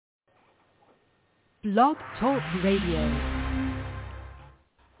Blog Talk Radio.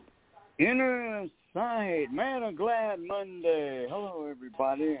 Innersight, man, a glad Monday. Hello,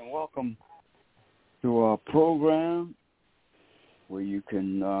 everybody, and welcome to our program where you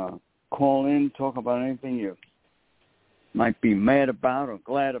can call in, talk about anything you might be mad about or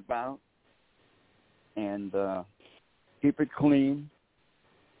glad about, and keep it clean.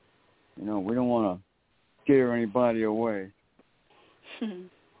 You know, we don't want to scare anybody away.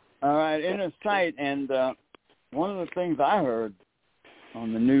 All right, Innersight, and one of the things I heard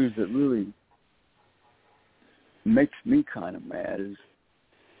on the news that really makes me kind of mad is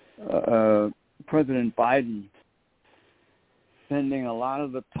President Biden sending a lot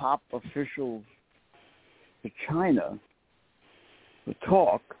of the top officials to China for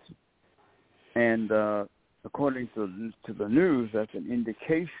talks, and according to the news, that's an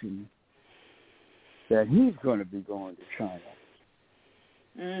indication that he's going to be going to China.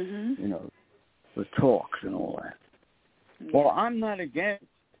 Mm-hmm. You know, for talks and all that. Yeah. Well, I'm not against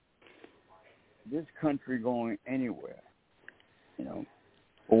this country going anywhere, you know.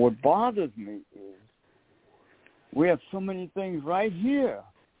 But what bothers me is we have so many things right here,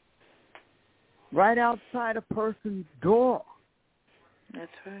 right outside a person's door.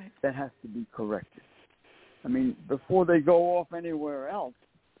 That's right. That has to be corrected. I mean, before they go off anywhere else,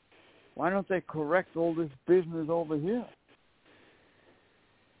 why don't they correct all this business over here?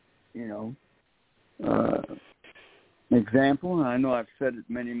 You know, example, and I know I've said it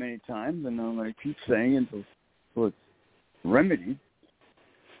many, many times, and I'm going to keep saying it until it's remedied.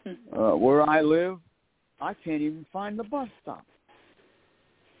 Where I live, I can't even find the bus stop.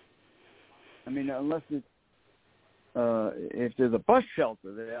 I mean, unless it's, if there's a bus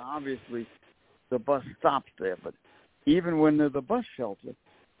shelter there, obviously the bus stops there. But even when there's a bus shelter,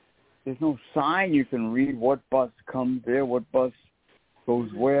 there's no sign you can read what bus comes there, what bus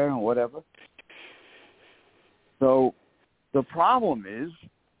goes where, and whatever. So the problem is,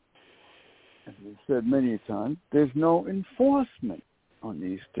 as we've said many times, there's no enforcement on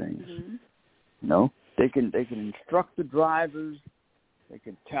these things. Mm-hmm. You know, they can instruct the drivers, they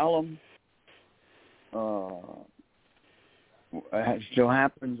can tell them. It still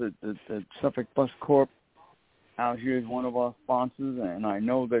happens that Suffolk Bus Corp out here is one of our sponsors, and I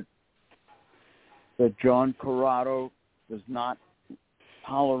know that John Corrado does not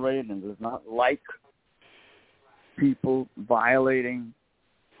tolerate and does not like people violating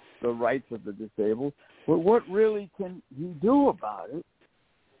the rights of the disabled. But what really can he do about it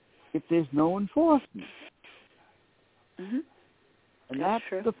if there's no enforcement? Mm-hmm. And that's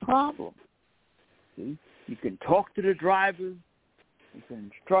the problem. See, you can talk to the drivers, you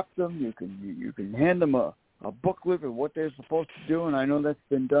can instruct them, you can hand them a booklet of what they're supposed to do, and I know that's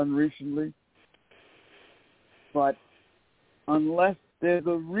been done recently. But unless there's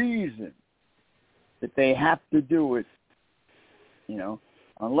a reason that they have to do it, you know,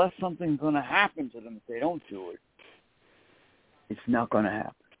 unless something's going to happen to them if they don't do it, it's not going to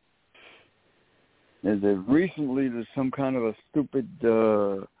happen. Recently, there's some kind of a stupid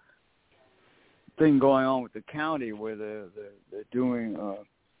thing going on with the county where they're doing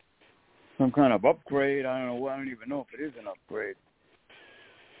some kind of upgrade. I don't even know if it is an upgrade.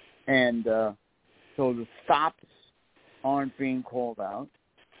 And so the stops aren't being called out,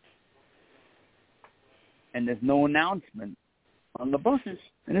 and there's no announcement on the buses,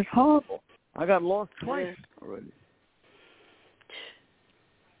 and it's horrible. I got lost twice already.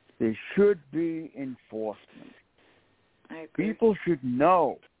 There should be enforcement. I agree. People should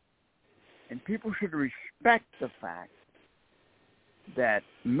know, and people should respect the fact that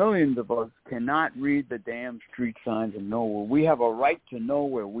millions of us cannot read the damn street signs and know where we have a right to know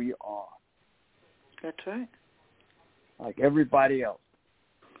where we are. That's right. Like everybody else.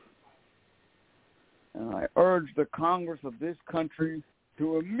 And I urge the Congress of this country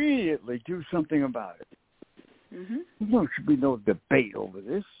to immediately do something about it. Mm-hmm. There should be no debate over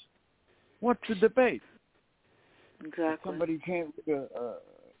this. What's the debate? Exactly. If somebody can't read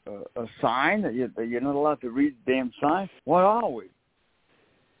a sign that you're not allowed to read the damn sign. What are we?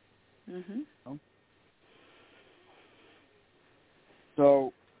 Mm-hmm. You know?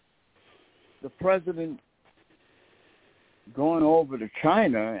 So the president going over to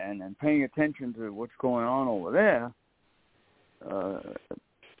China and paying attention to what's going on over there,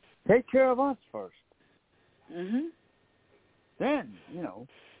 take care of us first. Mm-hmm. Then, you know,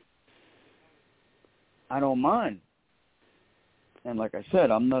 I don't mind. And like I said,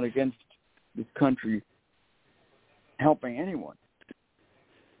 I'm not against this country helping anyone.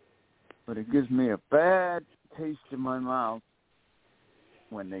 But it gives me a bad taste in my mouth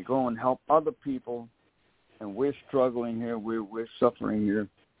when they go and help other people, and we're struggling here, we're suffering here,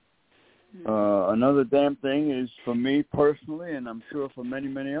 Another damn thing is, for me personally, and I'm sure for many,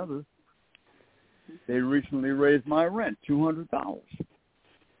 many others, they recently raised my rent, $200.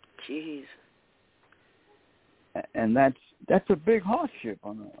 Jeez. And that's a big hardship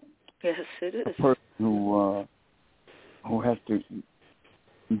on Yes, it is. a person who has to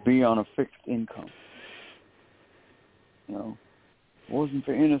be on a fixed income. You know, it wasn't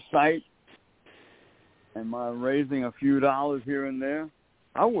for Innersight and my raising a few dollars here and there,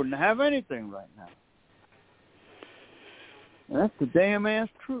 I wouldn't have anything right now. And that's the damn ass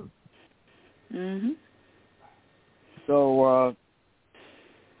truth. Mhm. So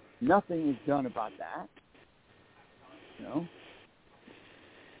nothing is done about that. You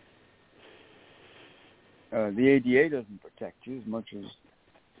know, the ADA doesn't protect you as much as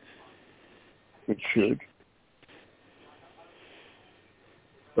it should.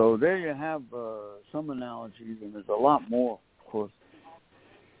 So there you have some analogies, and there's a lot more, of course.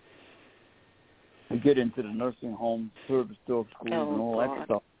 You get into the nursing home, service dog schools, and all that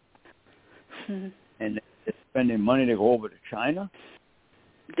stuff. And they're spending money to go over to China.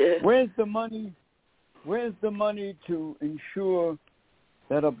 Yeah. Where's the money? Where's the money to ensure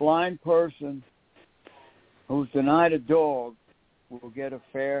that a blind person who's denied a dog will get a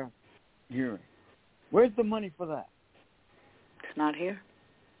fair hearing? Where's the money for that? It's not here.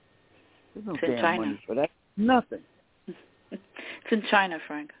 There's no It's in damn China. money for that. Nothing. It's in China,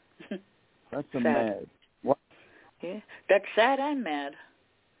 Frank. That's a sad. mad. What? Yeah, that's sad and mad.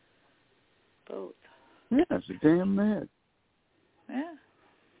 Both. Yeah, it's a damn mad. Yeah.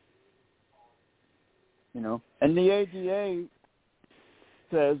 You know, and the ADA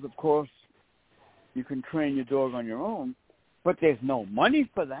says, of course, you can train your dog on your own, but there's no money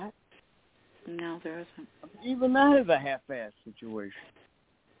for that. No, there isn't. Even that is a half-assed situation.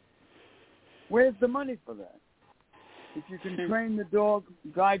 Where's the money for that? If you can train the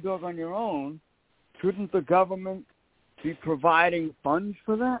guide dog on your own, shouldn't the government be providing funds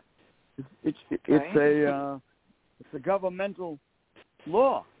for that? It's a governmental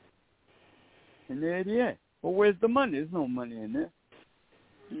law in the ADA. Well, where's the money? There's no money in there.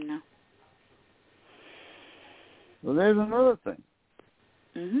 No. Well, there's another thing.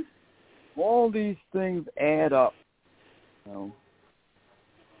 Mhm. All these things add up, you know,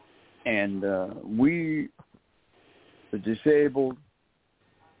 and we, the disabled,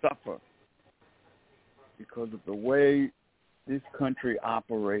 suffer because of the way this country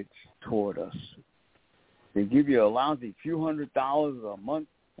operates toward us. They give you a lousy few $100s a month,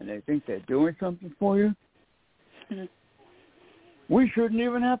 and they think they're doing something for you. Mhm. We shouldn't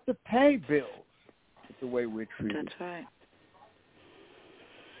even have to pay bills. It's the way we're treated. That's right.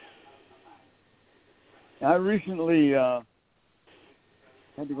 I recently had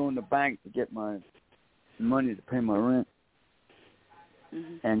to go in the bank to get my money to pay my rent.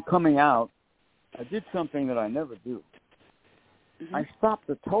 Mhm. And coming out, I did something that I never do. Mhm. I stopped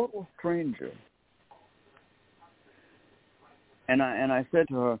a total stranger, and I said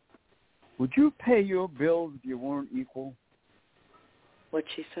to her, "Would you pay your bills if you weren't equal?" What'd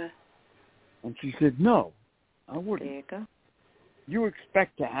she say? And she said, "No, I wouldn't. There you go. You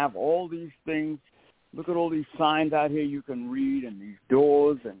expect to have all these things. Look at all these signs out here you can read, and these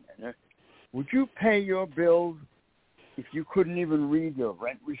doors, and would you pay your bills if you couldn't even read your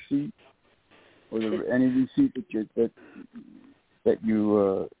rent receipt or any receipt that you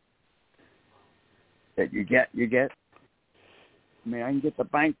get? I mean, I can get the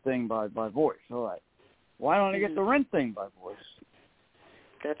bank thing by voice, all right. Why don't I get the rent thing by voice?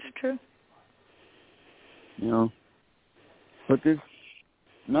 That's true. You know, but this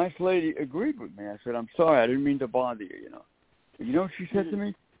nice lady agreed with me. I said, "I'm sorry, I didn't mean to bother you, you know." But you know what she said to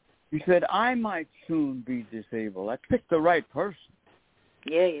me? She said, "I might soon be disabled." I picked the right person.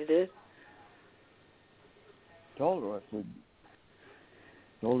 Yeah, you did. Told her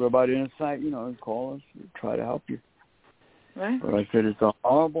about Innersight, you know, and call us, and try to help you. Right. But I said, it's a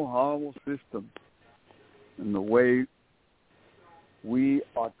horrible, horrible system in the way we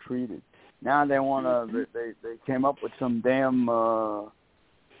are treated. Now they want to, they came up with some damn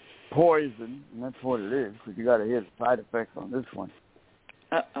poison, and that's what it is, because you got to hear the side effects on this one.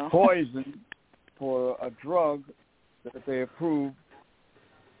 Uh-oh. Poison for a drug that they approved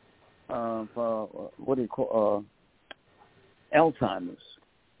for, what do you call, Alzheimer's.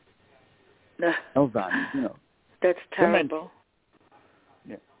 Alzheimer's, you know. That's terrible.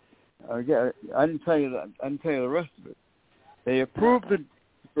 Yeah. I didn't tell you that. I didn't tell you the rest of it. They approved the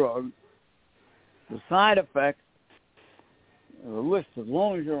drug. The side effects, the list as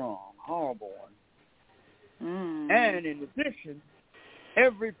long as you're on, horrible one. And in addition,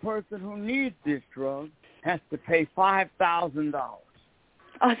 every person who needs this drug has to pay $5,000.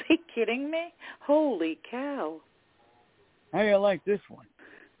 Are they kidding me? Holy cow. How do you like this one?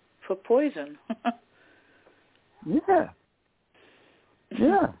 For poison. Yeah.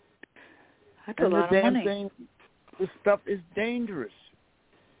 Yeah. That's a lot of money. Thing, this stuff is dangerous.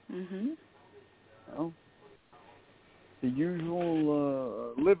 Mm-hmm. You know, the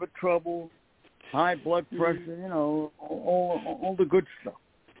usual liver trouble, high blood pressure, you know, all the good stuff.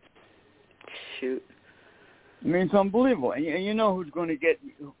 Shoot. I mean, it's unbelievable. And you know who's going to get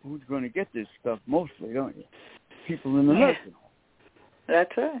this stuff mostly, don't you? People in the nursing home.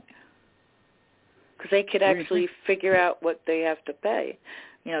 That's right. Because they could actually figure out what they have to pay.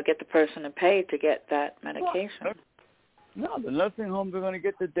 You know, get the person to pay to get that medication. No, the nursing homes are going to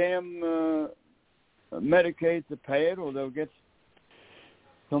get the damn Medicaid to pay it, or they'll get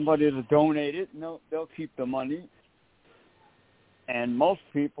somebody to donate it, and they'll keep the money. And most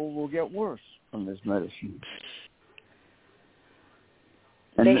people will get worse from this medicine.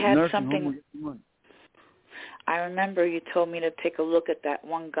 And they the had nursing something. home will get the money. I remember you told me to take a look at that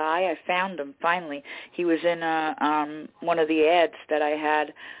one guy. I found him finally. He was in one of the ads that I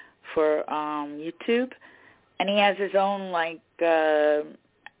had for YouTube, and he has his own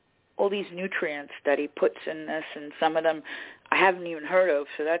all these nutrients that he puts in this, and some of them I haven't even heard of,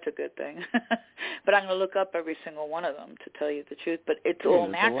 so that's a good thing. But I'm going to look up every single one of them to tell you the truth. But it's all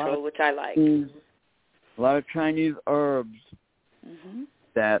natural, which I like. A lot of Chinese herbs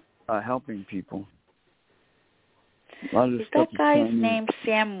that are helping people. Is that guy's name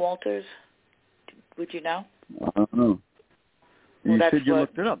Sam Walters? Would you know? I don't know. Well, you said you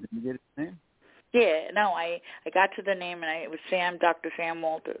looked it up. Did you get his name? Yeah, no, I got to the name, and it was Dr. Sam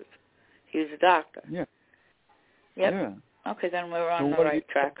Walters. He was a doctor. Yeah. Yep. Yeah. Okay, then we're on the right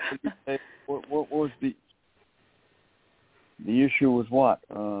track. What was the issue was what?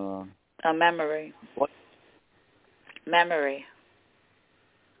 A memory. What? Memory,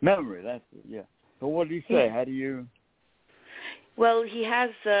 that's it, yeah. So what did he say? How do you... Well, he has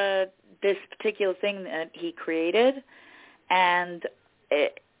this particular thing that he created, and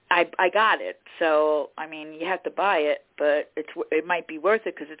I got it. So, I mean, you have to buy it, but it might be worth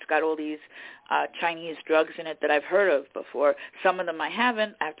it because it's got all these Chinese drugs in it that I've heard of before. Some of them I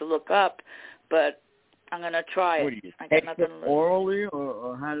haven't. I have to look up, but I'm going to try it. What do you I take got nothing it orally,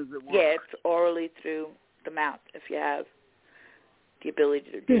 or how does it work? Yeah, it's orally through the mouth if you have the ability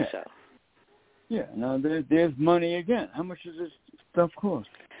to do so. Yeah, now there's money again. How much does this stuff cost?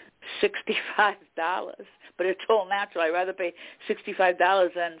 $65, but it's all natural. I'd rather pay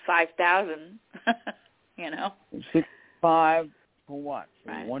 $65 than $5,000. You know. $65 for what?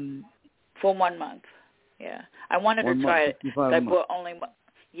 For right. one. For 1 month. Yeah, I wanted to try it. I bought only.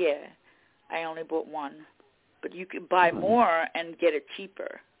 Yeah, I only bought one, but you can buy more and get it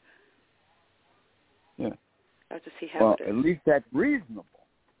cheaper. Yeah. I have to see how it is. Well, at least that's reasonable.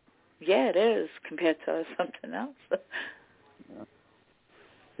 Yeah, it is compared to something else.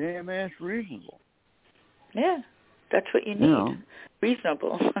 Damn ass reasonable. Yeah, that's what you need. You know.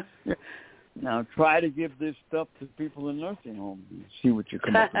 Reasonable. Yeah. Now try to give this stuff to people in nursing homes and see what you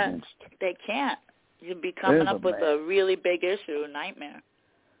come up against. They can't. You'd be coming up with a really big issue, a nightmare.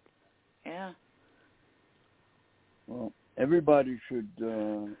 Yeah. Well, everybody should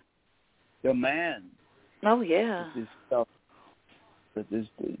demand. Oh yeah. That this stuff. That this.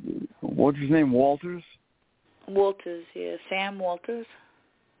 What's his name? Walters. Walters, yeah, Sam Walters.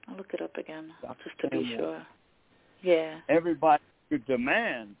 I'll look it up again, just to be sure. Yeah. Everybody should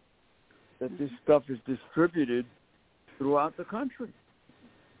demand that this stuff is distributed throughout the country.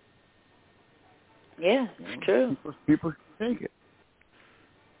 Yeah, it's true. People should take it.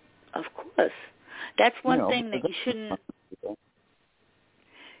 Of course. That's one thing that you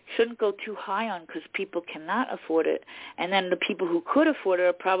shouldn't go too high on because people cannot afford it. And then the people who could afford it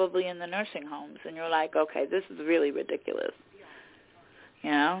are probably in the nursing homes. And you're like, okay, this is really ridiculous.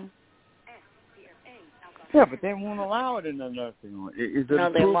 You know? Yeah, but they won't allow it in the nursing home. Is it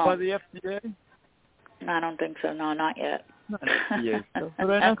approved by the FDA? No, I don't think so. No, not yet. Not FDA. So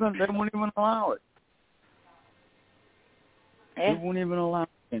they're not going. They won't even allow it. Yeah. They won't even allow it.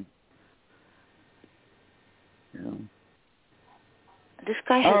 You know. This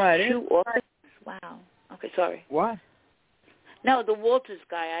guy has 2 organs. Wow. Okay, sorry. What? No, the Walters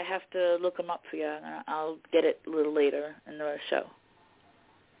guy. I have to look him up for you. I'll get it a little later in the show.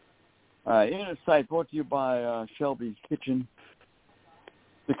 Innersight brought to you by Shelby's Kitchen,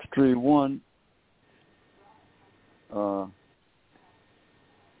 631. Let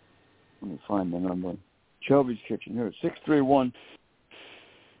me find the number. Shelby's Kitchen. Here,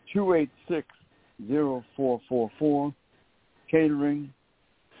 631-286-0444. Catering,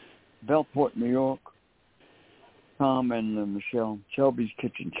 Bellport, New York. Tom and Michelle. Shelby's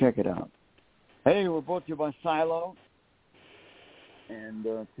Kitchen. Check it out. Hey, we're brought to you by Silo. And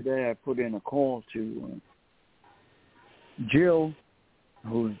today I put in a call to Jill,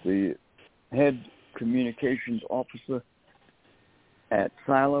 who's the head communications officer at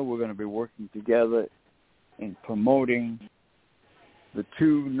Silo. We're going to be working together in promoting the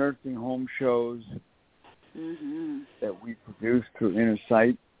 2 nursing home shows that we produce through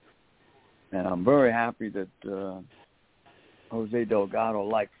Innersight. And I'm very happy that Jose Delgado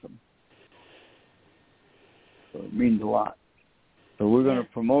likes them. So it means a lot. So we're going to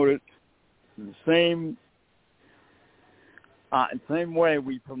promote it in the same way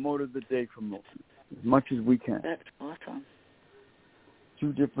we promoted the Day for Milton, as much as we can. That's awesome.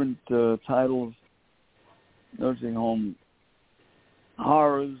 2 different titles, Nursing Home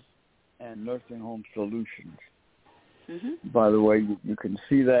Horrors and Nursing Home Solutions. By the way, you can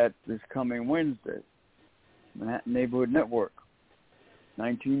see that this coming Wednesday, Manhattan Neighborhood Network,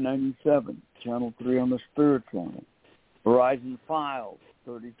 1997, Channel 3 on the Spirit Channel, Verizon Files,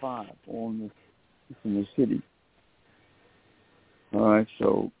 35, all in the city. All right,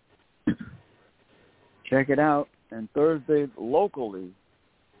 so check it out. And Thursday, locally,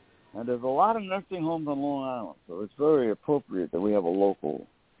 and there's a lot of nursing homes on Long Island, so it's very appropriate that we have a local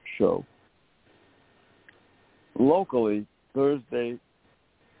show. Locally, Thursday,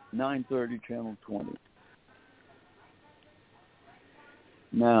 9:30, Channel 20.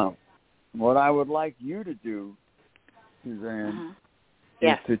 Now, what I would like you to do, Suzanne,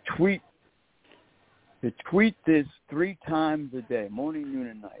 is to tweet this 3 times a day, morning, noon,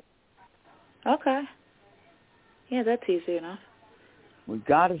 and night. Okay. Yeah, that's easy enough. We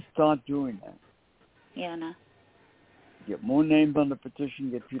got to start doing that. Yeah, no. Get more names on the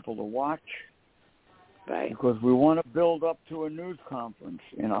petition, get people to watch. Right. Because we want to build up to a news conference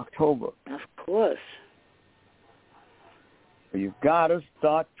in October. Of course. So you've got to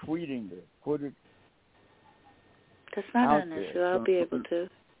start tweeting this. Put it That's not out an there. issue. I'll be able to.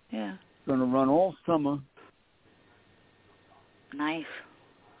 Yeah. It's going to run all summer. Nice.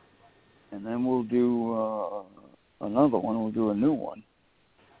 And then we'll do another one. We'll do a new one.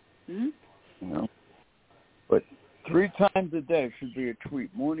 You know. But 3 times a day should be a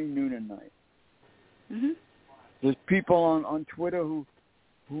tweet, morning, noon, and night. There's people on Twitter who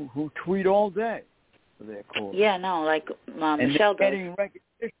tweet all day for their cause. Yeah, no, like Michelle does. They're getting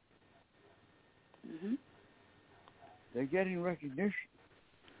recognition. They're getting recognition.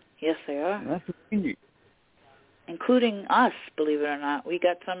 Yes, they are. And that's what we need. Including us, believe it or not. We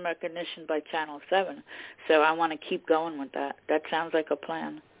got some recognition by Channel 7, so I want to keep going with that. That sounds like a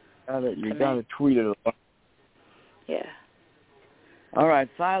plan. You got to tweet it a lot. Yeah. All right,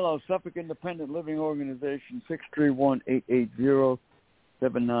 Silo, Suffolk Independent Living Organization,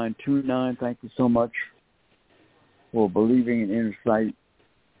 631-880-7929. Thank you so much for believing in Innersight.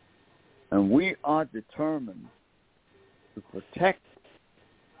 And we are determined to protect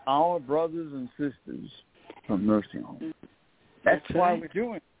our brothers and sisters from nursing homes. That's why we're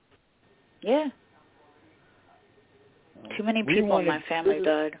doing it. Yeah. Too many people in my family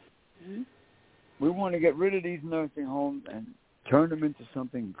died. We want to get rid of these nursing homes and turn them into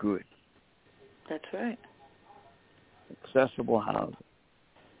something good. That's right. Accessible housing.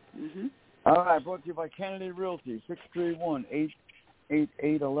 All right, brought to you by Kennedy Realty,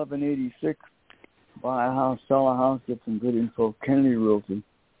 631-888-1186. Buy a house, sell a house, get some good info. Kennedy Realty.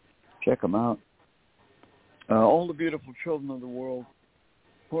 Check them out. All the beautiful children of the world.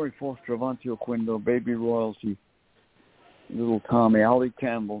 Corey Foster, Avanti Oquindo, Baby Royalty, Little Tommy, Ali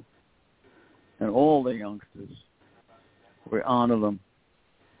Campbell, and all the youngsters. We honor them.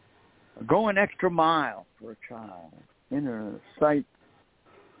 Go an extra mile for a child. Innersight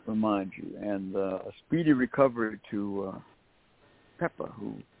reminds you. And a speedy recovery to Pepper,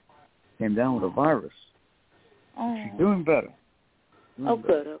 who came down with a virus. She's doing better.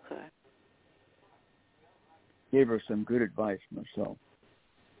 Good, okay. Gave her some good advice myself.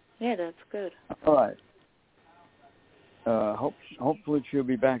 Yeah, that's good. All right. Hopefully she'll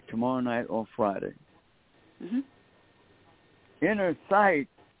be back tomorrow night or Friday. Innersight,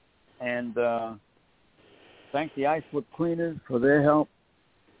 and thank the Icefoot Cleaners for their help.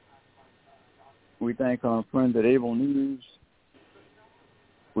 We thank our friends at Able News.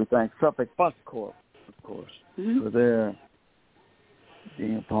 We thank Suffolk Bus Corp, of course, for their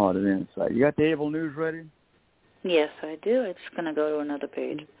being a part of Innersight. You got the Able News ready? Yes, I do. It's going to go to another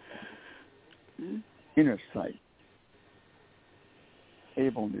page. Innersight.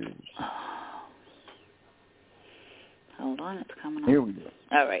 Able News. Hold on, it's coming up. Here we go.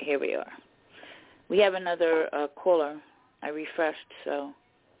 All right, here we are. We have another caller. I refreshed, so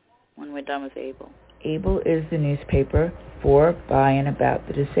when we're done with Able. ABLE is the newspaper for, by, and about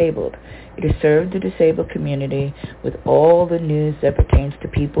the disabled. It has served the disabled community with all the news that pertains to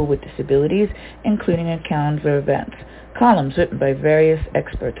people with disabilities, including a calendar of events, columns written by various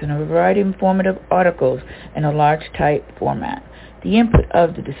experts, and a variety of informative articles in a large type format. The input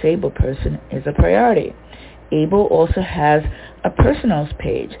of the disabled person is a priority. ABLE also has a personals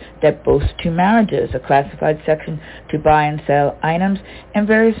page that boasts 2 marriages, a classified section to buy and sell items, and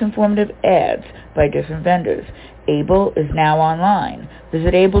various informative ads by different vendors. ABLE is now online.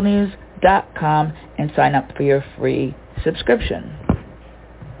 Visit ablenews.com and sign up for your free subscription.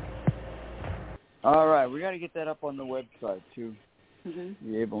 All right, we got to get that up on the website too. Mm-hmm.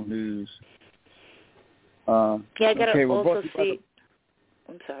 The Able News. I got to also see.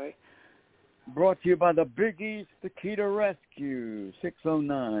 I'm sorry. Brought to you by the Big East Taquita Rescue,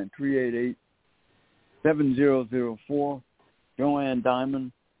 609-388-7004, Joanne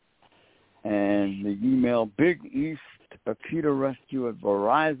Diamond, and the email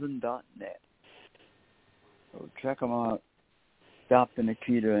bigeasttaquitarescue@verizon.net. So check them out. Adopt the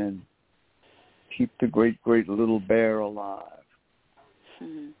Nikita and keep the great, great little bear alive.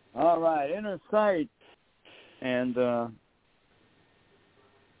 Mm-hmm. All right, Innersight. And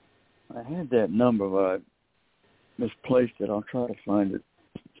I had that number, but I misplaced it. I'll try to find it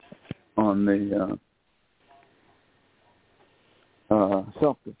on the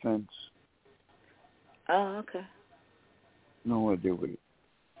self-defense. Oh, okay. No idea with it.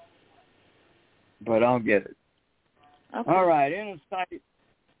 But I'll get it. Okay. All right, Innersight.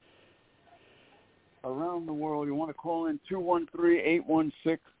 Around the world, you want to call in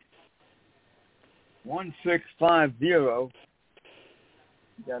 213-816-1650.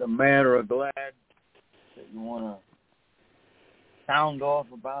 You got a mad or a glad that you want to sound off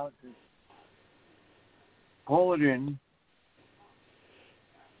about, just call it in.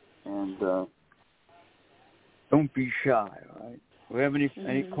 And don't be shy, all right? Do we have any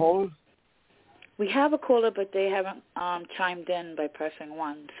callers? We have a caller, but they haven't chimed in by pressing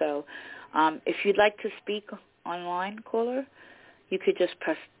 1. So if you'd like to speak online, caller, you could just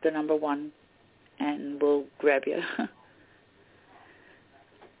press the number 1, and we'll grab you.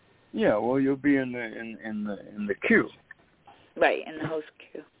 Yeah, well, you'll be in the queue. Right, in the host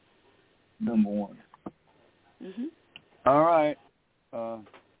queue. Number 1. Mhm. All right.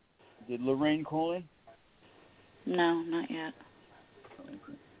 Did Lorraine call in? No, not yet.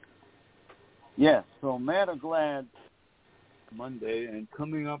 Okay. Yes, so Mad or Glad Monday, and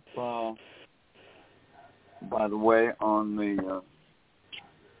coming up, by the way, on the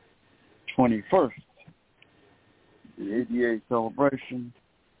 21st, the ADA celebration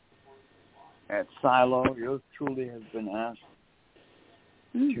at Silo. Yours truly has been asked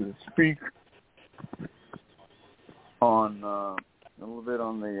to speak on a little bit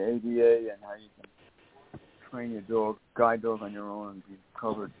on the ADA and how you can train your dog, guide dog on your own, and be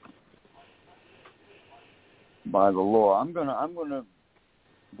covered by the law. I'm gonna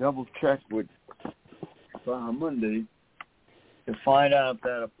double check with Monday to find out if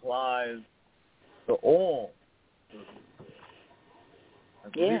that applies to all. I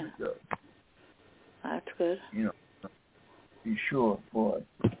believe it does. That's good. You know, be sure before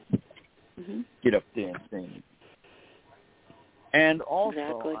I get up there and sing. And also,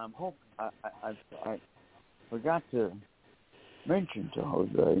 exactly. I'm hoping I forgot to mention to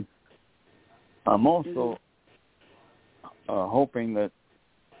Jose. I'm also hoping that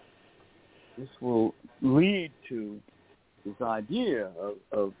this will lead to this idea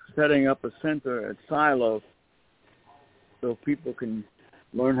of setting up a center at Silo so people can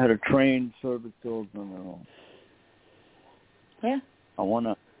learn how to train service dogs on their own. Yeah. I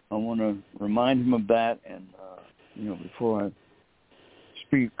wanna remind him of that, and before I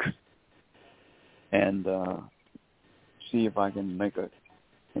speak, and see if I can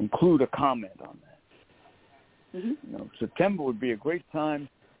include a comment on that. September would be a great time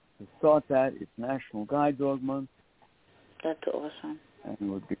to start that. It's National Guide Dog Month. That's awesome. And it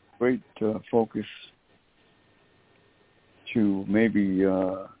would be great to focus to maybe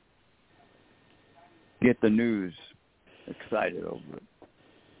get the news excited over it.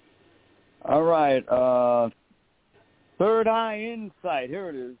 All right. Third Eye Insight. Here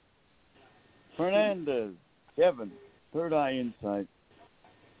it is. Fernandez. Kevin. Third Eye Insight.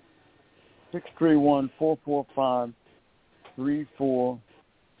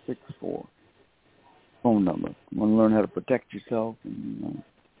 631-445-3464. Phone number. Want to learn how to protect yourself and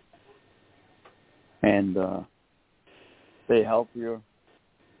stay healthier.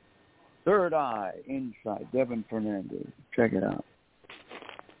 Third Eye Insight. Devin Fernandez. Check it out.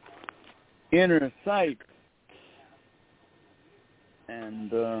 Innersight.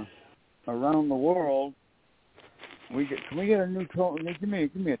 And around the world. Can we get a new total? Give me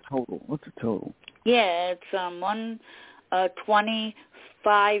a total. What's the total? Yeah, it's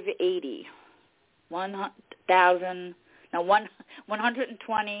 120,580.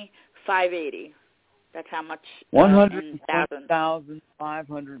 120,580. That's how much.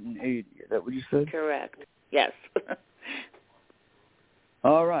 120,580. Is that what you said? Correct. Yes.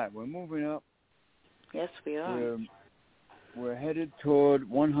 All right, we're moving up. Yes, we are. We're headed toward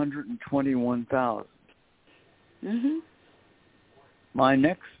 121,000. Mhm. My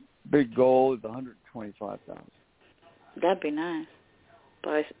next big goal is 125,000. That'd be nice.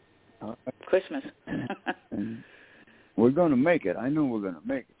 By Christmas. And we're going to make it. I know we're going to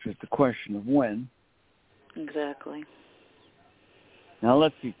make it. It's just a question of when. Exactly. Now,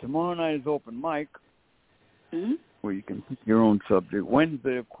 let's see. Tomorrow night is open mic, where you can pick your own subject.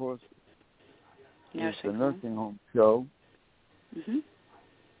 Wednesday, of course, is the nursing home show.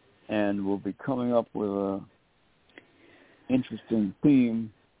 And we'll be coming up with a interesting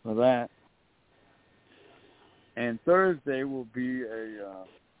theme for that. And Thursday will be a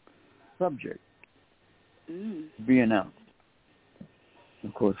subject to be announced.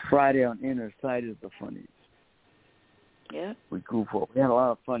 Of course, Friday on Innersight is the funnies. Yeah. We goof off. We had a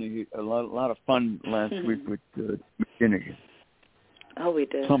lot of fun last week with Finnegan. Oh, we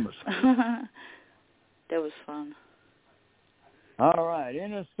did. Summers. That was fun. All right,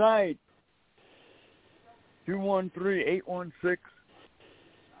 Innersight.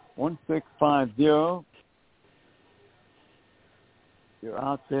 213-816-1650. You're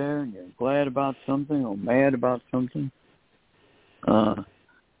out there and you're glad about something or mad about something. I'll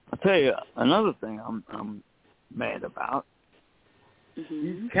tell you another thing I'm mad about.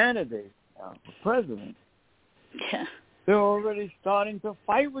 These candidates for president, they're already starting to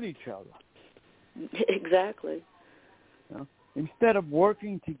fight with each other. Exactly. You know, instead of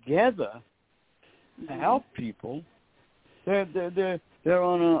working together to help people, they're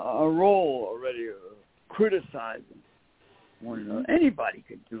on a roll already, criticizing one another. Anybody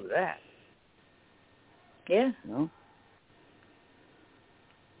could do that. Yeah. You know?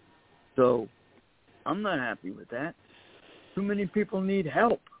 So I'm not happy with that. Too many people need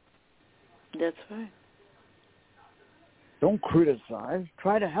help. That's right. Don't criticize.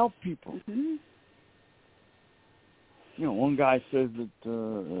 Try to help people. You know, one guy says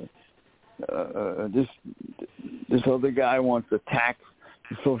that this other guy wants to tax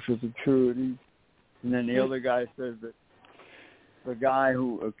the Social Security, and then the other guy says that the guy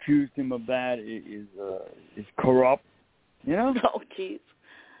who accused him of that is corrupt. You know? Oh, jeez.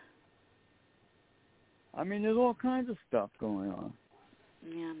 I mean, there's all kinds of stuff going on.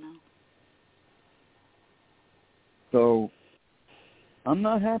 Yeah, no. So I'm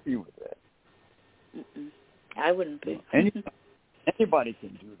not happy with that. I wouldn't be. Anybody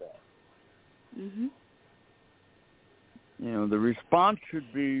can do that. You know, the response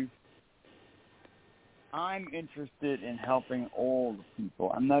should be, I'm interested in helping all the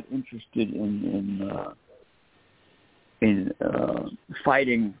people. I'm not interested in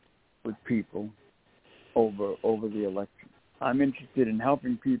fighting with people over the election. I'm interested in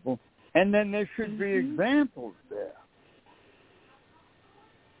helping people, and then there should be examples there.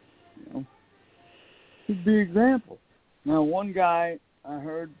 You know, should be examples. Now, one guy I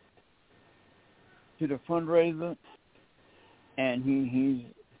heard did a fundraiser, and he's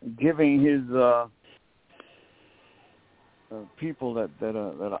giving his people that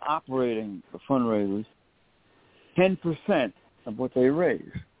are operating the fundraisers 10% of what they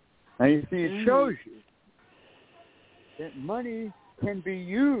raise. Now, you see, it shows you that money can be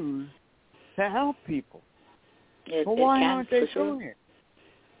used to help people. But why aren't they doing it?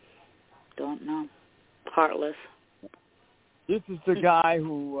 Don't know. Heartless. This is the guy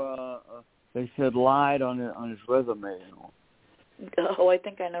who they said lied on his resume. You know. Oh, I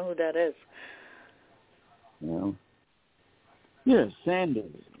think I know who that is. You know. Yeah,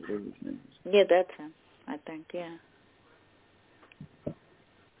 Sanders. Whatever his name is. Yeah, that's him. I think, yeah.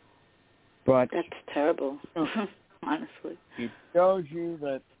 But that's terrible. You know, honestly. It shows you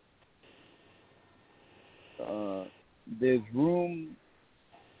that there's room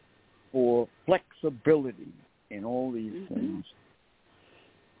for flexibility in all these things,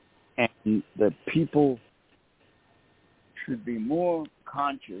 and that people should be more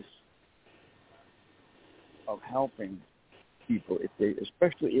conscious of helping people, if they,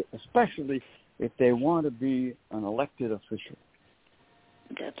 especially if they want to be an elected official.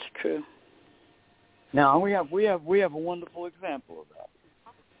 That's true. Now we have a wonderful example of that.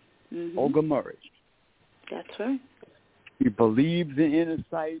 Olga Murray. That's right. She believes in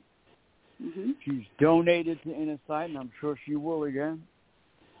Innersight. She's donated to Innersight, and I'm sure she will again.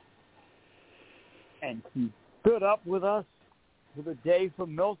 And he stood up with us for the day for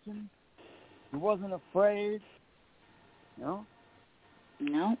Milton. He wasn't afraid, you know.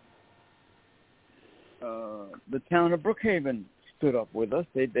 No. The town of Brookhaven stood up with us.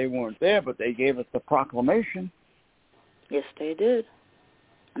 They weren't there, but they gave us the proclamation. Yes, they did.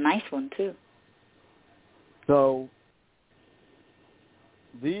 A nice one, too. So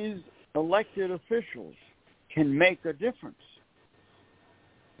these elected officials can make a difference.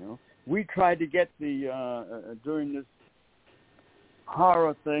 You know, we tried to get during this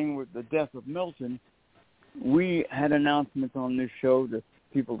horror thing with the death of Milton, we had announcements on this show to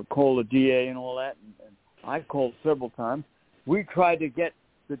people to call the DA and all that, and I called several times. We tried to get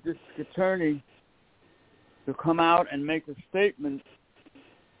the district attorney to come out and make a statement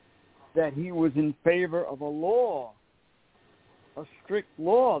that he was in favor of a law, a strict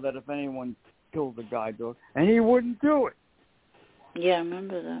law, that if anyone killed a guide dog, and he wouldn't do it. Yeah, I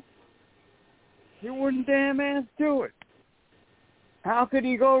remember that. He wouldn't damn ass do it. How could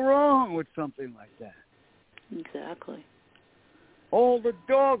he go wrong with something like that? Exactly. All the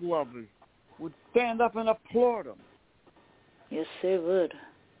dog lovers would stand up and applaud him. Yes, they would.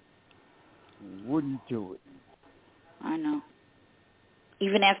 He wouldn't do it. I know.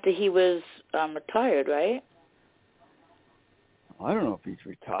 Even after he was retired, right? I don't know if he's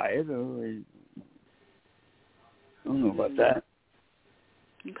retired. I don't know about that.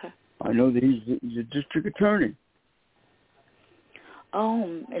 Okay. I know that he's a district attorney.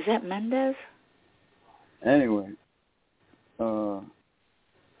 Oh, is that Mendez? Anyway, you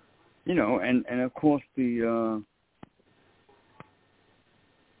know, and of course the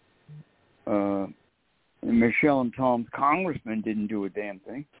Michelle and Tom's congressman didn't do a damn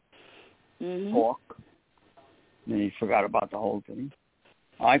thing. Mm-hmm. Talk. And he forgot about the whole thing.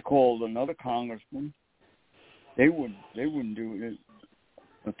 I called another congressman. They wouldn't do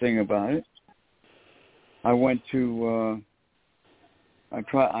a thing about it. I went to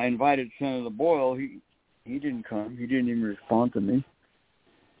I invited Senator Boyle. He didn't come. He didn't even respond to me.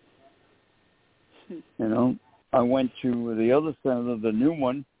 You know, I went to the other senator, the new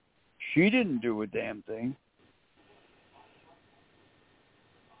one. She didn't do a damn thing.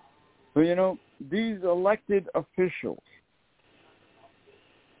 But, you know, these elected officials,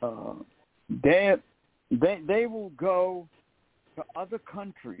 they will go to other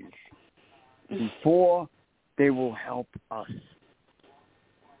countries before they will help us.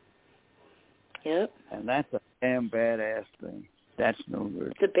 Yep. And that's a damn badass thing. That's no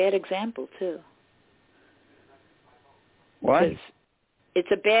good. It's a bad example, too. What? It's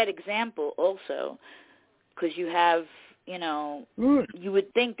a bad example also, because you have, you know, you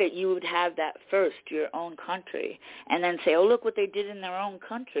would think that you would have that first, your own country, and then say, oh, look what they did in their own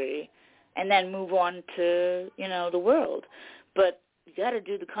country, and then move on to, you know, the world. But you got to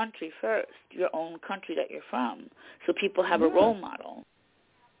do the country first, your own country that you're from, so people have a role model.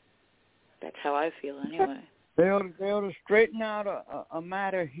 That's how I feel anyway. They ought to straighten out a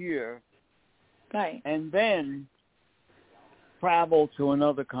matter here, right, and then travel to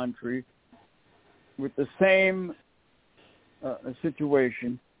another country with the same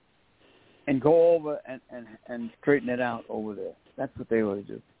situation and go over and straighten it out over there. That's what they ought to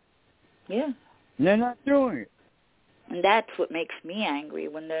do. Yeah. And they're not doing it. And that's what makes me angry,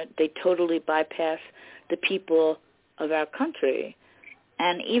 when they totally bypass the people of our country.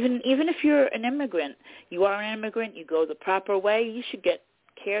 And even if you're an immigrant, you are an immigrant, you go the proper way, you should get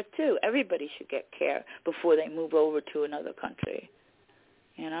care too. Everybody should get care before they move over to another country.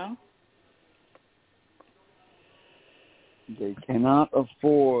 You know? They cannot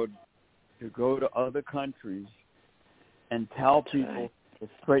afford to go to other countries and tell people to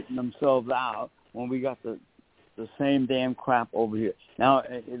straighten themselves out when we got the same damn crap over here. Now,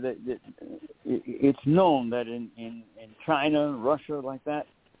 it's known that in China, Russia, like that,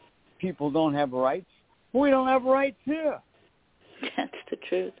 people don't have rights. We don't have rights here. That's the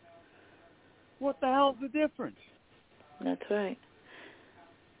truth. What the hell's the difference? That's right.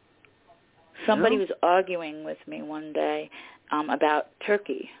 Somebody was arguing with me one day about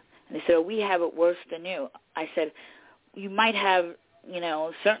Turkey. And they said, oh, we have it worse than you. I said, you might have, you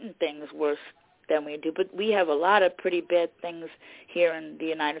know, certain things worse than we do, but we have a lot of pretty bad things here in the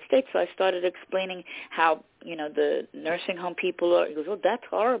United States. So I started explaining how, you know, the nursing home people are. He goes, oh, that's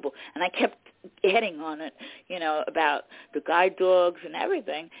horrible. And I kept adding on it, you know, about the guide dogs and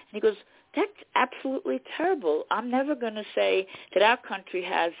everything. And he goes, that's absolutely terrible. I'm never going to say that our country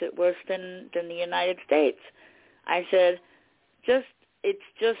has it worse than the United States. I said, it's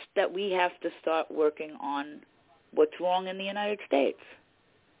just that we have to start working on what's wrong in the United States.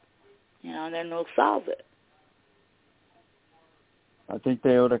 You know, and then we'll solve it. I think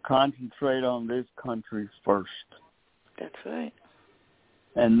they ought to concentrate on this country first. That's right.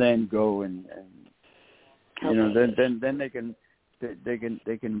 And then go and you know, then they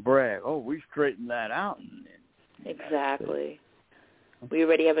can brag. Oh, we straightened that out. Exactly. We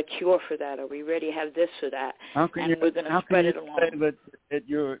already have a cure for that, or we already have this or that, and we're going to spread it along. How can you say that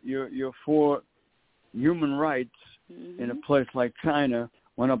you're for human rights in a place like China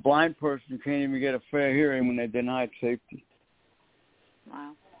when a blind person can't even get a fair hearing when they're denied safety?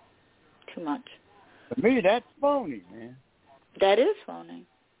 Wow. Too much. To me, that's phony, man. That is phony.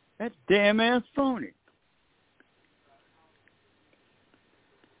 That's damn ass phony.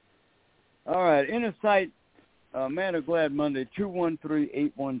 All right, Innersight, Man of Glad Monday,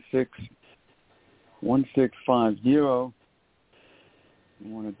 213-816-1650. You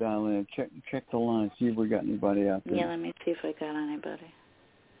want to dial in, check the line, see if we got anybody out there. Yeah, let me see if I got anybody.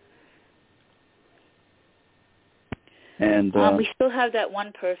 And we still have that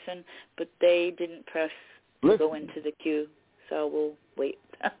one person, but they didn't press to go into the queue, so we'll wait.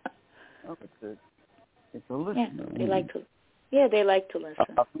 Oh, it's a listener. Yeah, they like to. Yeah, they like to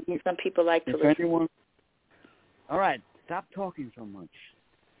listen. Some people like to listen. All right, stop talking so much.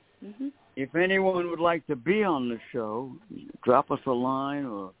 Mm-hmm. If anyone would like to be on the show, drop us a line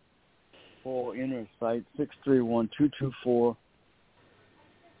or call Innersight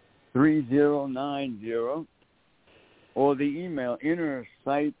 631-224-3090 or the email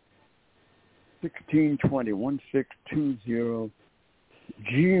Innersight1620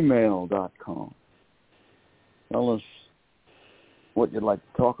 gmail.com. Tell us what you'd like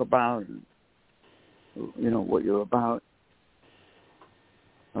to talk about and, you know, what you're about.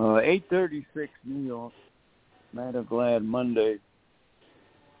 836 New York, Man of Glad Monday.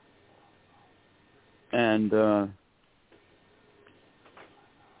 And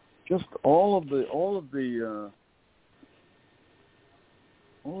just all of the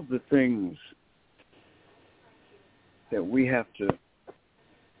things that we have to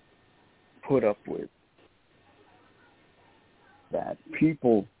put up with, that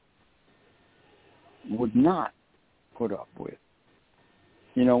people would not put up with.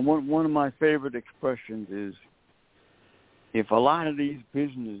 You know, one of my favorite expressions is, if a lot of these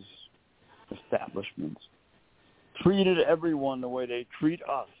business establishments treated everyone the way they treat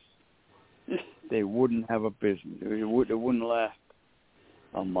us, they wouldn't have a business. It wouldn't last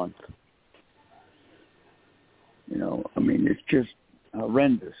a month. You know, I mean, it's just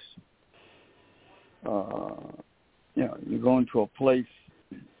horrendous. You know, you go into a place,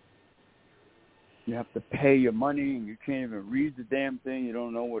 you have to pay your money, and you can't even read the damn thing. You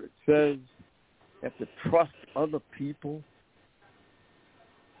don't know what it says. You have to trust other people.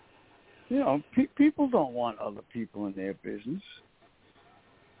 You know, people don't want other people in their business.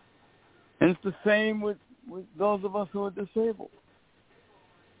 And it's the same with those of us who are disabled.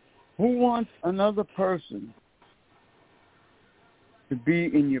 Who wants another person to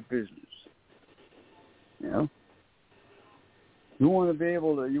be in your business? You know? You want to be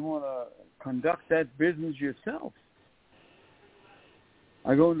able to, you want to conduct that business yourself.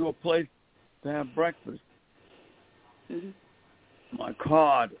 I go into a place to have breakfast. Mm-hmm. My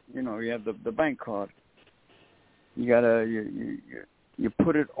card, you know, you have the bank card. You gotta you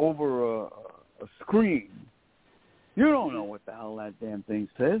put it over a screen. You don't know what the hell that damn thing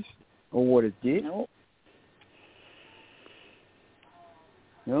says or what it did. Nope.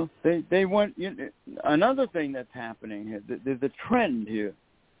 You know, they went. Another thing that's happening here, there's a trend here.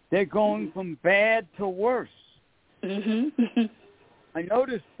 They're going from bad to worse. Mm-hmm. I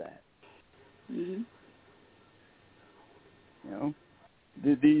noticed that. Mm-hmm. You know,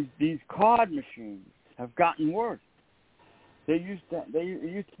 these card machines have gotten worse. It used to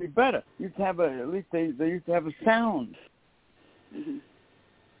be better. Used to have at least they used to have a sound. Mm-hmm.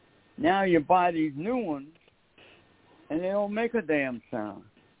 Now you buy these new ones, and they don't make a damn sound.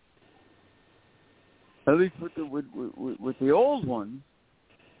 At least with the old ones,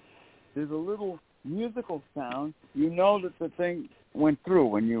 there's a little musical sound. You know that the thing went through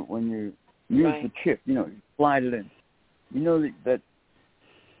when you use right. the chip. You know, you slide it in. You know that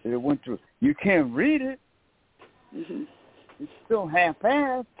it went through. You can't read it. Mm-hmm. It's still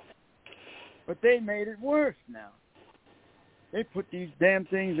half-assed, but they made it worse now. They put these damn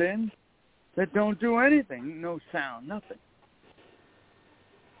things in that don't do anything, no sound, nothing.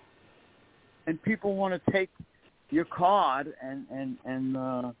 And people want to take your card and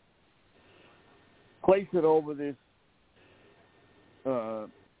place it over this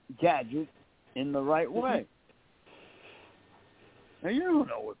gadget in the right way. Now, you don't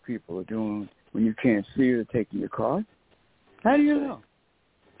know what people are doing when you can't see or taking your card. How do you know?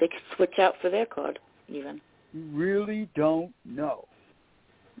 They could switch out for their card, even. You really don't know.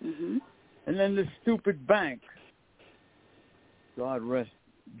 Mhm. And then the stupid bank, God rest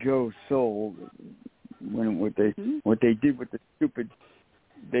Joe's soul, when what they did with the stupid,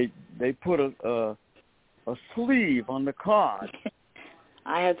 they put a sleeve on the card.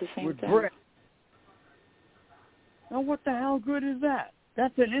 I had the same with thing. Bread. Now, what the hell good is that?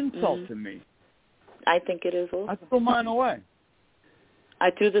 That's an insult to me. I think it is also. I threw mine away.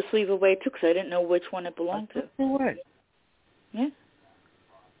 I threw the sleeve away too because I didn't know which one it belonged to. Threw it away. Yeah.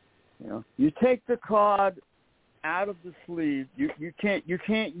 You know, you take the card out of the sleeve. You can't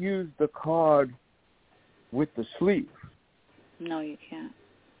use the card with the sleeve. No, you can't.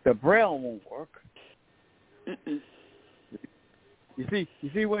 The braille won't work. Mm-mm. You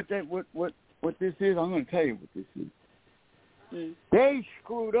see what this is? I'm going to tell you what this is. Mm. They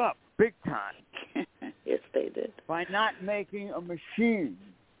screwed up big time. Yes, they did. By not making a machine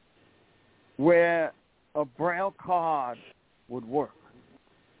where a braille card would work.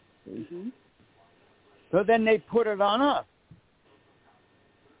 Mm-hmm. So then they put it on us.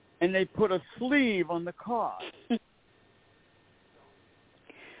 And they put a sleeve on the card.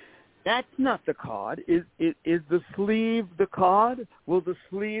 That's not the card. Is the sleeve the card? Will the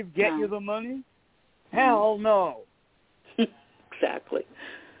sleeve get you the money? Hell no. Exactly.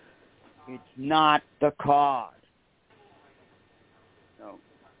 It's not the card. No.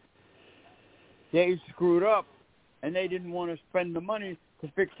 They screwed up, and they didn't want to spend the money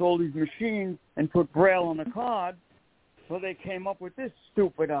to fix all these machines and put braille on the card, so they came up with this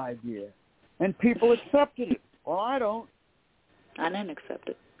stupid idea. And people accepted it. Well, I don't. I didn't accept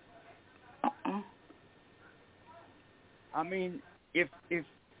it. I mean, if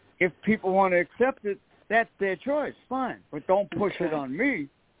people want to accept it, that's their choice. Fine. But don't push it on me.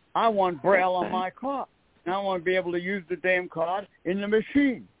 I want braille on my card. And I want to be able to use the damn card in the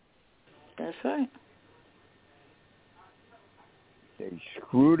machine. That's right. They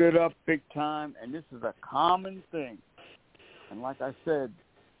screwed it up big time, and this is a common thing. And like I said,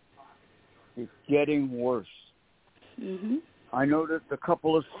 it's getting worse. Mm-hmm. I noticed a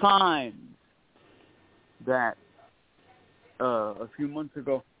couple of signs that a few months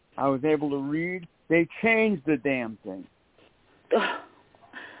ago I was able to read. They changed the damn thing.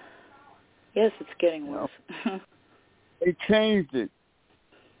 Yes, it's getting worse. They changed it.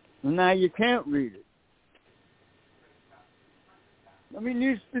 And now you can't read it. I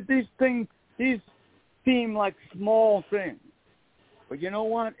mean, these things, these seem like small things. But you know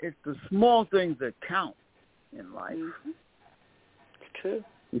what? It's the small things that count in life. Mm-hmm. It's true.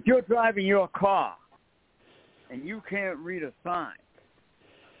 If you're driving your car and you can't read a sign,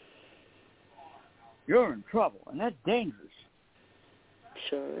 you're in trouble, and that's dangerous.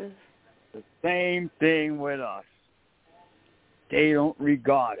 Sure is. The same thing with us. They don't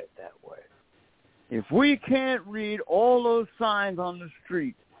regard it that way. If we can't read all those signs on the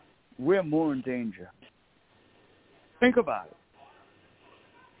street, we're more in danger. Think about it.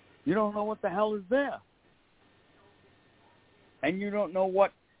 You don't know what the hell is there. And you don't know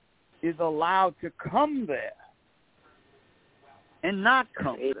what is allowed to come there and not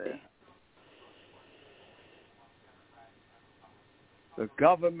come there. The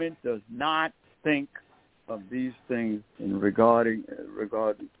government does not think of these things in regarding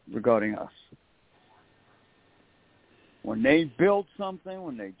us. When they build something,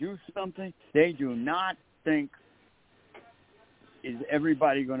 when they do something, they do not think, is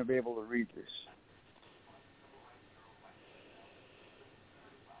everybody going to be able to read this?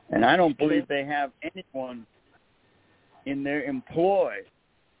 And I don't believe they have anyone in their employ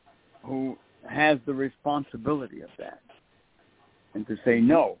who has the responsibility of that. And to say,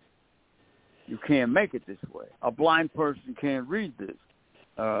 no, you can't make it this way. A blind person can't read this.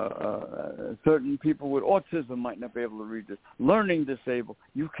 Certain people with autism might not be able to read this. Learning disabled,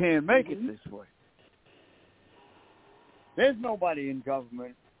 you can't make it this way. There's nobody in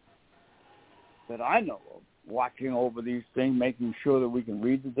government that I know of watching over these things, making sure that we can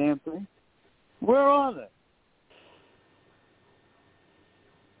read the damn thing. Where are they?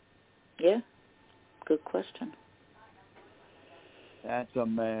 Yeah, good question. That's a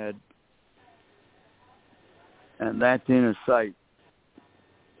mad. And that's Innersight.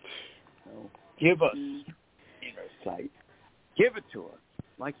 So give us Innersight. Give it to us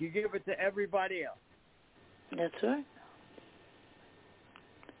like you give it to everybody else. That's right.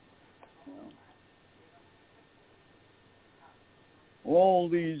 All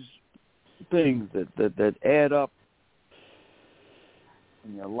these things that add up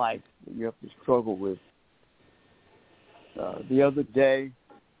in your life that you have to struggle with. The other day,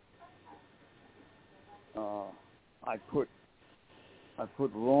 I put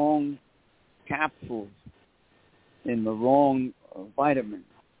wrong capsules in the wrong vitamin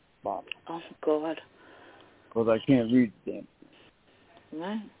bottle. Oh, God. Because I can't read the damn thing.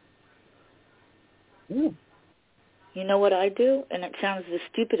 Right. Yeah. You know what I do? And it sounds the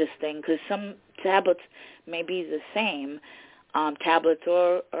stupidest thing, because some tablets may be the same, tablets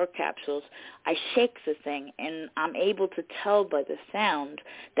or capsules. I shake the thing, and I'm able to tell by the sound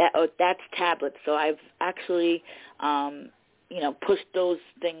that, oh, that's tablet. So I've actually, pushed those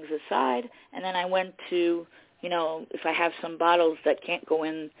things aside, and then I went to, if I have some bottles that can't go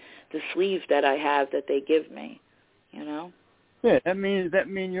in the sleeve that I have that they give me, Yeah, that means,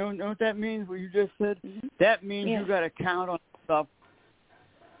 you know what that means, what you just said? Mm-hmm. That means Yeah. you got to count on stuff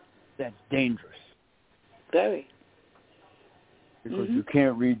that's dangerous. Very. Because Mm-hmm. you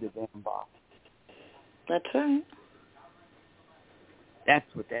can't read the damn bottle. That's right.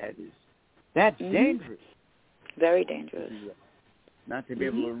 That's what that is. That's Mm-hmm. dangerous. Very dangerous. Not to be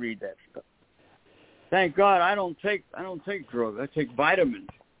able to read that stuff. Thank God I don't take drugs. I take vitamins.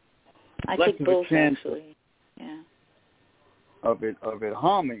 I Less take of both, a chance actually. Yeah. of it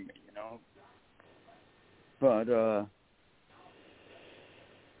harming me, But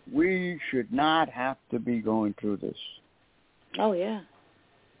we should not have to be going through this. Oh, yeah.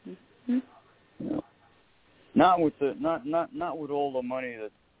 Mm-hmm. Not with not with all the money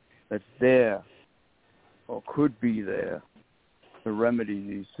that's there or could be there to remedy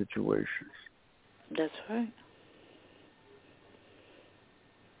these situations. That's right.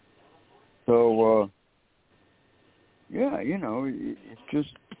 So it's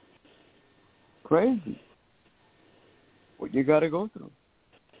just crazy what you got to go through.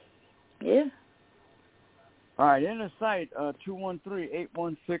 Yeah. All right, Innersight,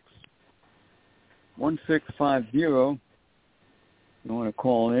 213-816-1650. You want to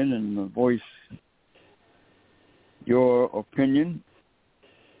call in and voice your opinion.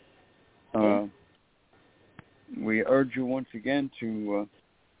 We urge you once again to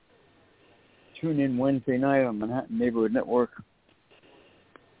tune in Wednesday night on Manhattan Neighborhood Network,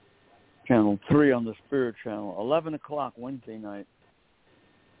 Channel 3 on the Spirit Channel, 11 o'clock Wednesday night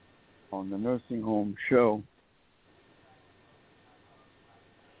on the Nursing Home Show.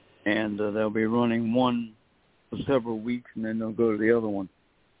 And they'll be running one for several weeks, and then they'll go to the other one.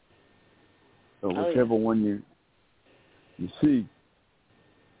 So whichever one you see,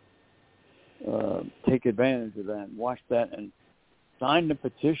 take advantage of that and watch that and sign the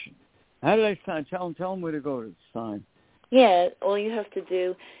petition. How do they sign? Tell them where to go to sign. Yeah, all you have to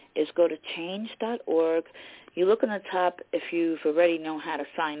do is go to change.org. You look on the top, if you've already know how to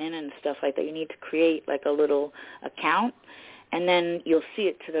sign in and stuff like that, you need to create like a little account, and then you'll see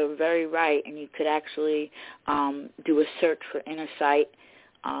it to the very right, and you could actually do a search for Innersight,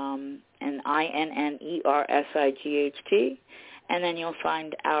 and INNERSIGHT, and then you'll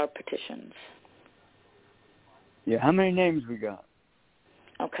find our petitions. Yeah, how many names we got?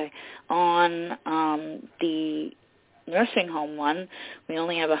 Okay. On the nursing home one, we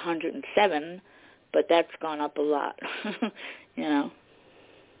only have 107, but that's gone up a lot,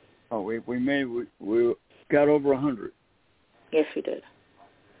 Oh, we got over 100. Yes, we did.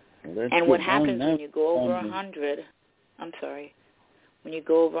 Well, and what happens when you go over 100? I'm sorry. When you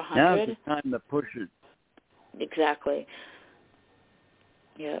go over 100? Now's the time to push it. Exactly.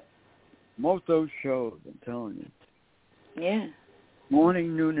 Yep. Most of those shows, I'm telling you. Yeah.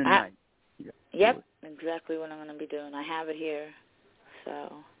 Morning, noon, and night. Yep, exactly what I'm going to be doing. I have it here.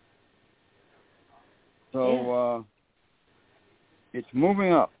 So it's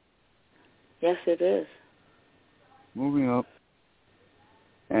moving up. Yes, it is. Moving up.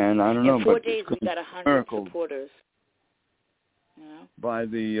 And I don't know. In 4 days, we got 100 supporters. By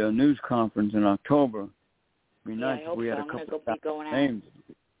the news conference in October. It'd be nice if we had a couple of names.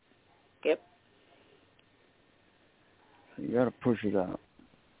 Yep. So you got to push it out.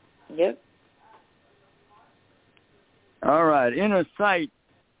 Yep. All right, Innersight,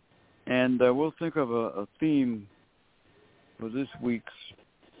 and we'll think of a theme for this week's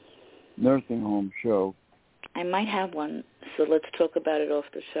nursing home show. I might have one, so let's talk about it off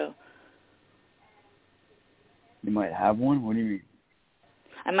the show. You might have one? What do you mean?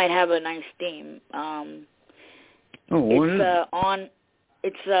 I might have a nice theme.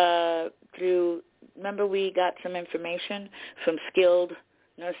 It's through, remember we got some information from Skilled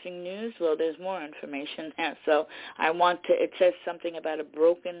Nursing News? Well, there's more information there. So it says something about a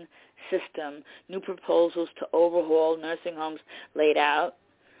broken system, new proposals to overhaul nursing homes laid out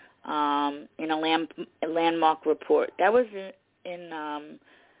in a landmark report. That was in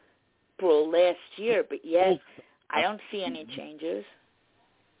last year, but yet I don't see any changes.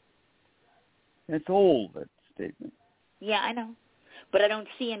 It's old, that statement. Yeah, I know. But I don't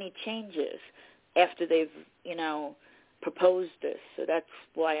see any changes after they've, proposed this. So that's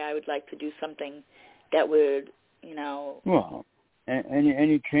why I would like to do something that would, Well,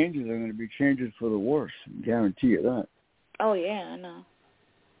 any changes are going to be changes for the worse. I guarantee you that. Oh, yeah, I know.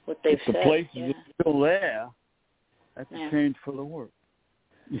 What they've if said. the places yeah. are still there, that's a change for the worse.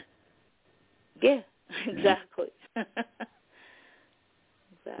 Yeah, exactly. Exactly.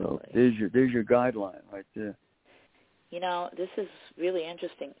 So there's your guideline right there. This is really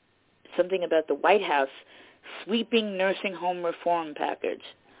interesting. Something about the White House sweeping nursing home reform package.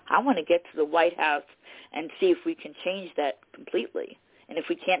 I want to get to the White House and see if we can change that completely. And if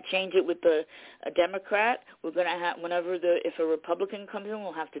we can't change it with a Democrat, we're going to have, if a Republican comes in,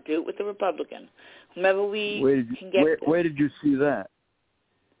 we'll have to do it with the Republican. Whenever we can get where did you see that?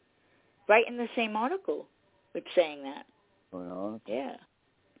 Right in the same article, it's saying that. Well, yeah.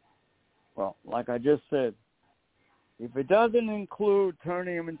 Well, like I just said, if it doesn't include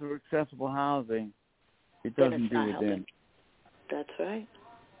turning them into accessible housing, it doesn't do it then. That's right.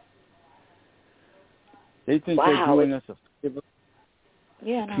 They think they're doing us a favor.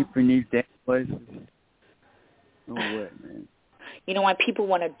 Yeah, no. Keeping these damn places. No way, man. You know why people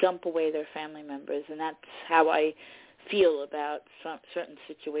want to dump away their family members, and that's how I feel about certain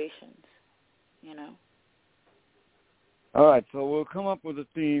situations, All right, so we'll come up with a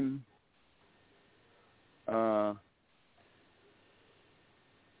theme. As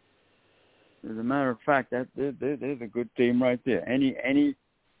a matter of fact, that there's a good theme right there. Any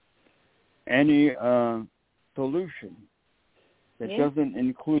solution that doesn't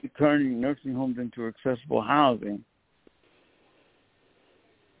include turning nursing homes into accessible housing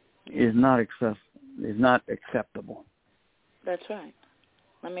is not acceptable. That's right.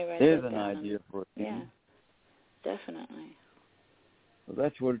 Let me write There's that an down. idea for it. Yeah, definitely. So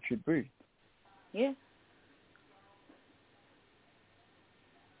that's what it should be. Yeah.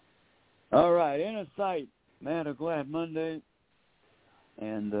 All right, Innersight, Mad or Glad Monday,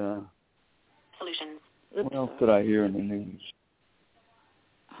 and Solutions. What else did I hear in the news?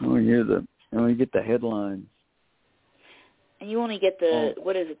 I only get the headlines. And you only get the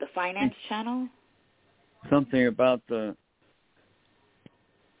the finance channel? Something about the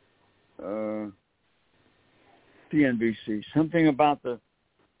CNBC. Something about the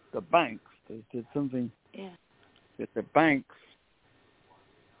banks. They did something that the banks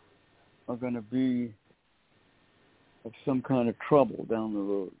are going to be of some kind of trouble down the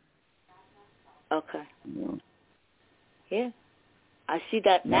road. Okay. Yeah. I see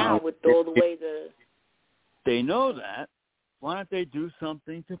that now with all the way They know that. Why don't they do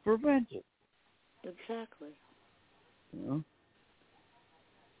something to prevent it? Exactly.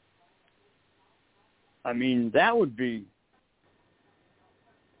 I mean, that would be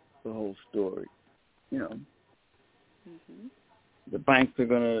the whole story. Mm-hmm. The banks are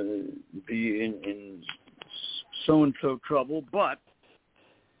going to be in so-and-so trouble, but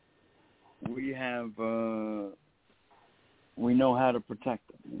we know how to protect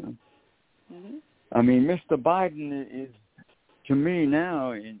them. Mm-hmm. I mean, Mr. Biden is, to me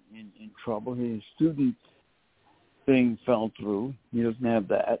now, in trouble. His student thing fell through. He doesn't have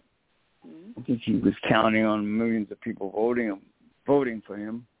that. Mm-hmm. I think he was counting on millions of people voting for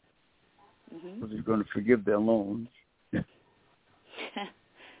him because he's going to forgive their loans.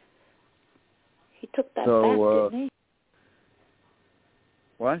 He took that back, didn't he?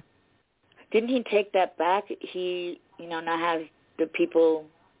 What? Didn't he take that back? He, now has the people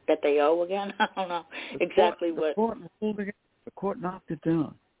that they owe again? I don't know exactly what. The court knocked it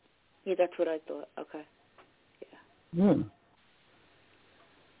down. Yeah, that's what I thought. Okay. Yeah.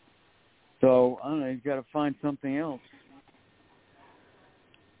 So, I don't know, he's got to find something else.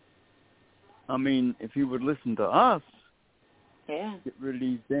 I mean, if he would listen to us, get rid of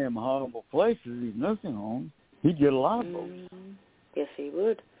these damn horrible places, these nursing homes, he'd get a lot of votes. Yes, he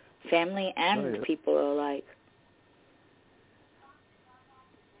would. Family and people alike.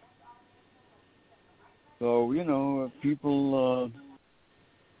 So,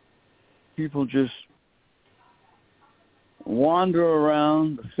 people just wander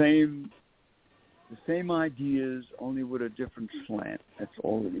around the same ideas, only with a different slant. That's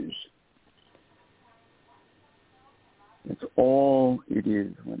all it is. That's all it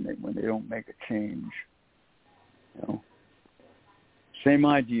is when they don't make a change. Same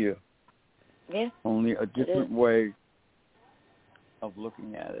idea. Yeah. Only a different way of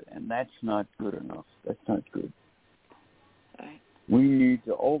looking at it, and that's not good enough. That's not good. Right. We need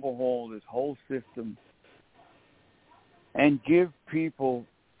to overhaul this whole system and give people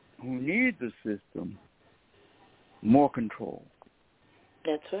who need the system more control.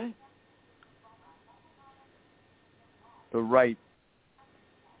 That's right. The right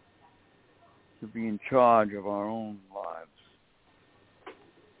to be in charge of our own lives.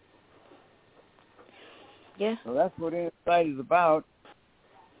 Yeah. So that's what Innersight is about.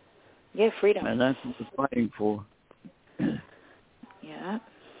 Yeah, freedom. And that's what we're fighting for. Yeah.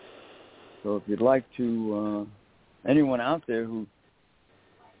 So if you'd like to, anyone out there who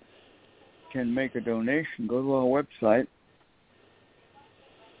can make a donation, go to our website,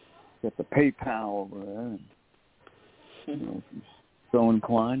 get the PayPal over there, and if you're so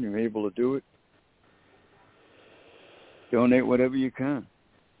inclined, you're able to do it. Donate whatever you can.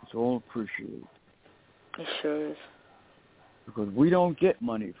 It's all appreciated. It sure is. Because we don't get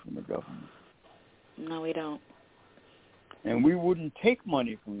money from the government. No, we don't. And we wouldn't take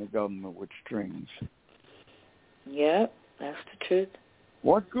money from the government with strings. Yep, that's the truth.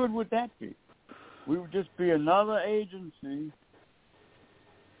 What good would that be? We would just be another agency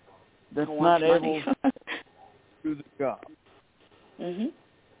that's not able to do the job.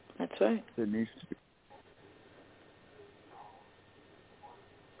 That's right. That needs to be.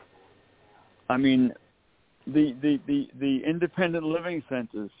 I mean, the independent living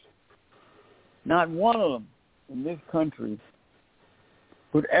centers, not one of them in this country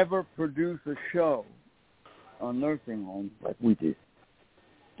could ever produce a show on nursing homes like we did.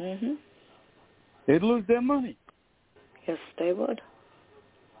 They'd lose their money. Yes, they would.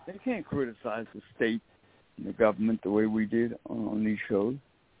 They can't criticize the state and the government the way we did on these shows.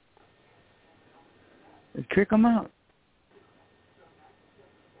 They kick them out.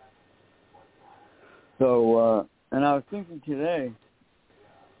 So, and I was thinking today,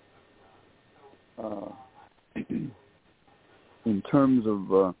 in terms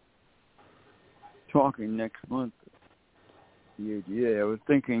of talking next month, the ADA, I was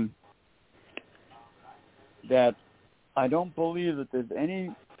thinking that I don't believe that there's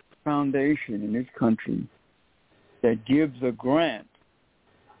any foundation in this country that gives a grant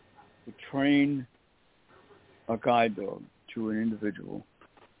to train a guide dog to an individual.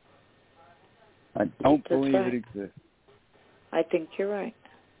 I don't believe it exists. I think you're right.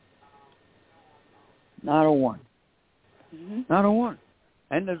 Not a one. Not a one.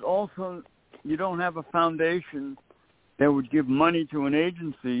 And there's also, you don't have a foundation that would give money to an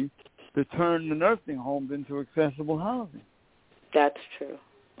agency to turn the nursing homes into accessible housing. That's true.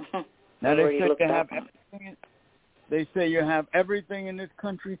 Now they say you have everything. They say you have everything in this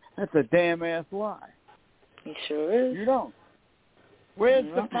country. That's a damn ass lie. It sure is. You don't. Where's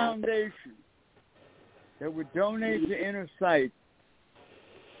the foundation that would donate to Innersight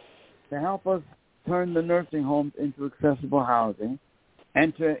to help us turn the nursing homes into accessible housing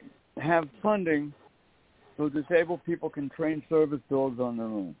and to have funding so disabled people can train service dogs on their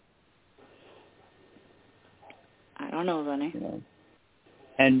own? I don't know, Vinny. You know?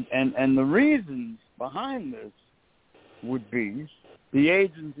 And the reasons behind this would be the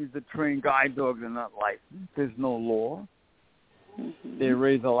agencies that train guide dogs are not licensed. There's no law. They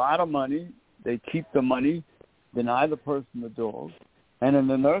raise a lot of money. They keep the money, deny the person the dog. And in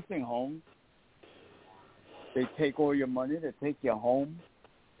the nursing homes, they take all your money. They take your home.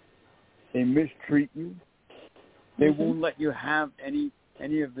 They mistreat you. They won't let you have any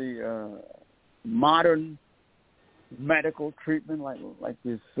of the modern medical treatment like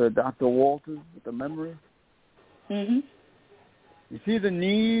this Dr. Walters with the memory. You see the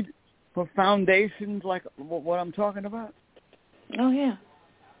need for foundations like what I'm talking about? Oh, yeah.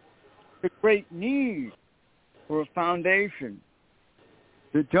 The great need for a foundation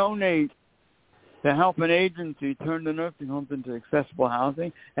to donate to help an agency turn the nursing homes into accessible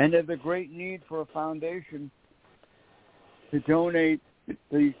housing, and there's a great need for a foundation to donate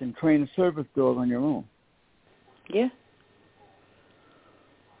so you can train a service dog on your own. Yeah.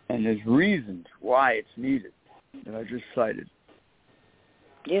 And there's reasons why it's needed that I just cited.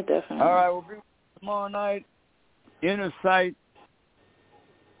 Yeah, definitely. All right, we'll be tomorrow night. Innersight.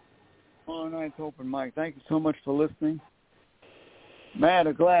 Tomorrow night's open mic. Thank you so much for listening. Mad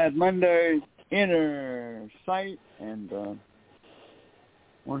or Glad Monday, Innersight, and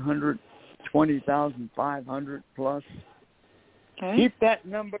 120,500 plus. Okay. Keep that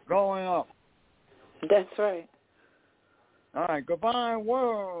number going up. That's right. All right, goodbye,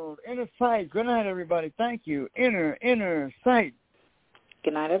 world. Innersight. Good night, everybody. Thank you. Innersight.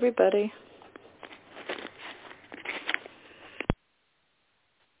 Good night, everybody.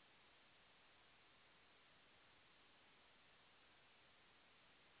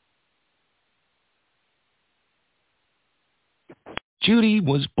 Judy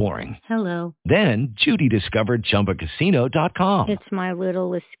was boring. Hello. Then Judy discovered ChumbaCasino.com. It's my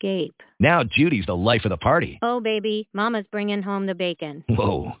little escape. Now Judy's the life of the party. Oh, baby, mama's bringing home the bacon.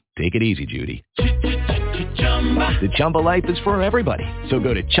 Whoa, take it easy, Judy. The Chumba life is for everybody. So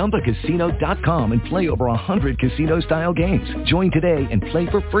go to ChumbaCasino.com and play over 100 casino-style games. Join today and play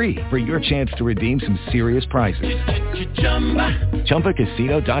for free for your chance to redeem some serious prizes.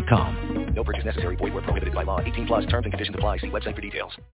 ChumbaCasino.com. No purchase necessary. Void where prohibited by law. 18 plus terms and conditions apply. See website for details.